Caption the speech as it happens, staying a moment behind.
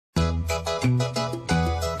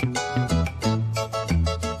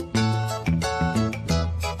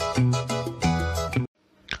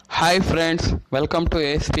Hi friends, welcome to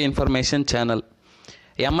ASP information channel.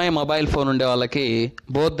 MI mobile phone ఉండే వాళ్ళకి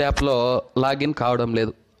both యాప్లో login కావడం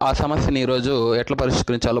లేదు. ఆ సమస్యని ఈరోజు ఎట్లా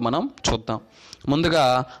పరిష్కరించాలో మనం చూద్దాం. ముందుగా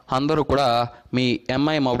అందరూ కూడా మీ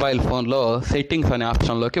ఎంఐ మొబైల్ ఫోన్లో సెట్టింగ్స్ అనే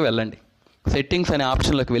ఆప్షన్లోకి వెళ్ళండి. సెట్టింగ్స్ అనే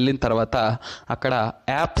ఆప్షన్లోకి వెళ్ళిన తర్వాత అక్కడ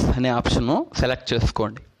యాప్స్ అనే ఆప్షన్ను సెలెక్ట్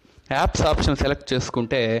చేసుకోండి. యాప్స్ ఆప్షన్ సెలెక్ట్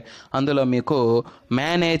చేసుకుంటే అందులో మీకు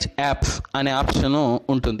మేనేజ్ యాప్స్ అనే ఆప్షను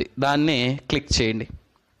ఉంటుంది. దాన్ని క్లిక్ చేయండి.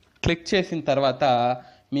 క్లిక్ చేసిన తర్వాత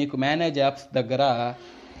మీకు మేనేజ్ యాప్స్ దగ్గర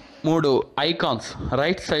 3 ఐకాన్స్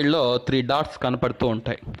రైట్ సైడ్లో 3 డాట్స్ కనపడుతూ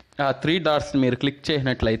ఉంటాయి. ఆ 3 డాట్స్ని మీరు క్లిక్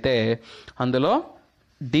చేసినట్లయితే అందులో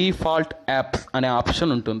డిఫాల్ట్ యాప్స్ అనే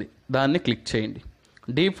ఆప్షన్ ఉంటుంది. దాన్ని క్లిక్ చేయండి.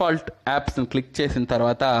 డిఫాల్ట్ యాప్స్ని క్లిక్ చేసిన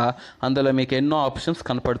తర్వాత అందులో మీకు ఎన్నో ఆప్షన్స్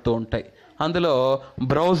కనపడుతూ ఉంటాయి. అందులో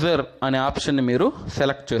బ్రౌజర్ అనే ఆప్షన్ని మీరు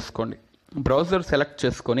సెలెక్ట్ చేసుకోండి. బ్రౌజర్ సెలెక్ట్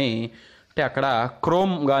చేసుకొని అంటే అక్కడ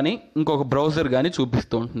క్రోమ్ కానీ ఇంకొక బ్రౌజర్ కానీ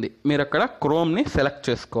చూపిస్తూ ఉంటుంది. మీరు అక్కడ క్రోమ్ని సెలెక్ట్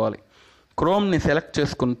చేసుకోవాలి. క్రోమ్ని సెలెక్ట్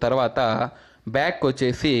చేసుకున్న తర్వాత బ్యాక్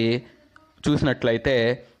వచ్చేసి చూసినట్లయితే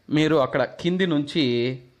మీరు అక్కడ కింది నుంచి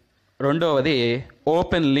రెండవది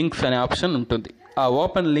ఓపెన్ లింక్స్ అనే ఆప్షన్ ఉంటుంది. ఆ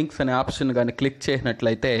ఓపెన్ లింక్స్ అనే ఆప్షన్ కానీ క్లిక్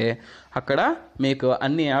చేసినట్లయితే అక్కడ మీకు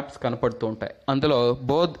అన్ని యాప్స్ కనపడుతూ ఉంటాయి. అందులో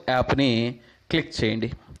బోత్ యాప్ని క్లిక్ చేయండి.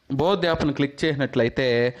 బోత్ యాప్ని క్లిక్ చేసినట్లయితే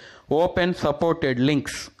ఓపెన్ సపోర్టెడ్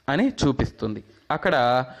లింక్స్ అని చూపిస్తుంది. అక్కడ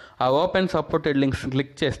ఆ ఓపెన్ సపోర్టెడ్ లింక్స్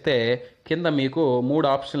క్లిక్ చేస్తే కింద మీకు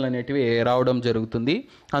 3 ఆప్షన్లు అనేటివి రావడం జరుగుతుంది.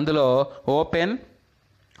 అందులో open,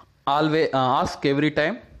 ask every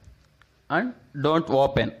time and don't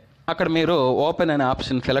open. అక్కడ మీరు ఓపెన్ అనే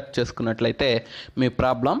ఆప్షన్ సెలెక్ట్ చేసుకున్నట్లయితే మీ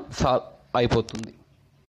ప్రాబ్లం సాల్వ్ అయిపోతుంది.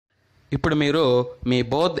 ఇప్పుడు మీరు మీ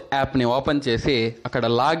బోత్ యాప్ని ఓపెన్ చేసి అక్కడ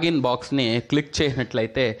లాగిన్ బాక్స్ని క్లిక్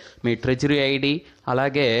చేసినట్లయితే మీ ట్రెజరీ ఐడి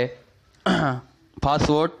అలాగే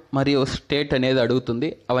పాస్వర్డ్ మరియు స్టేట్ అనేది అడుగుతుంది.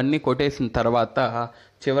 అవన్నీ కొట్టేసిన తర్వాత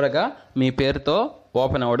చివరగా మీ పేరుతో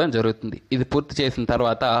ఓపెన్ అవ్వడం జరుగుతుంది. ఇది పూర్తి చేసిన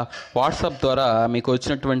తర్వాత వాట్సాప్ ద్వారా మీకు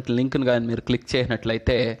వచ్చినటువంటి లింక్ను కానీ మీరు క్లిక్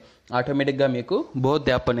చేసినట్లయితే ఆటోమేటిక్గా మీకు బోత్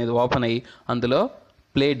యాప్ అనేది ఓపెన్ అయ్యి అందులో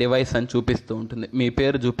ప్లే డివైస్ అని చూపిస్తూ ఉంటుంది. మీ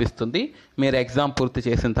పేరు చూపిస్తుంది. మీరు ఎగ్జామ్ పూర్తి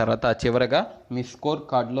చేసిన తర్వాత చివరగా మీ స్కోర్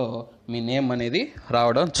కార్డులో మీ నేమ్ అనేది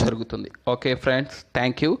రావడం జరుగుతుంది. Okay friends,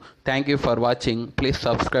 thank you for watching. Please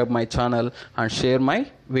subscribe my channel and share my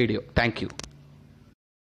video. Thank you.